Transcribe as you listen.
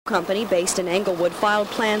company based in Englewood filed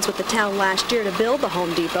plans with the town last year to build the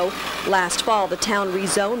Home Depot. Last fall, the town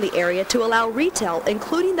rezoned the area to allow retail,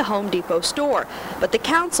 including the Home Depot store. But the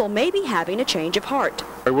council may be having a change of heart.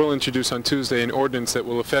 I will introduce on Tuesday an ordinance that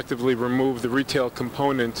will effectively remove the retail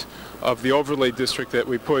component of the overlay district that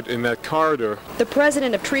we put in that corridor. The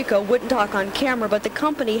president of Trico wouldn't talk on camera, but the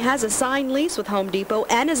company has a signed lease with Home Depot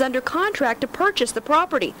and is under contract to purchase the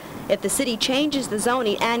property. If the city changes the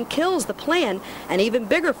zoning and kills the plan, an even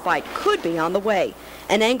bigger fight could be on the way.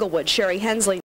 In Englewood, Sherry Hensley.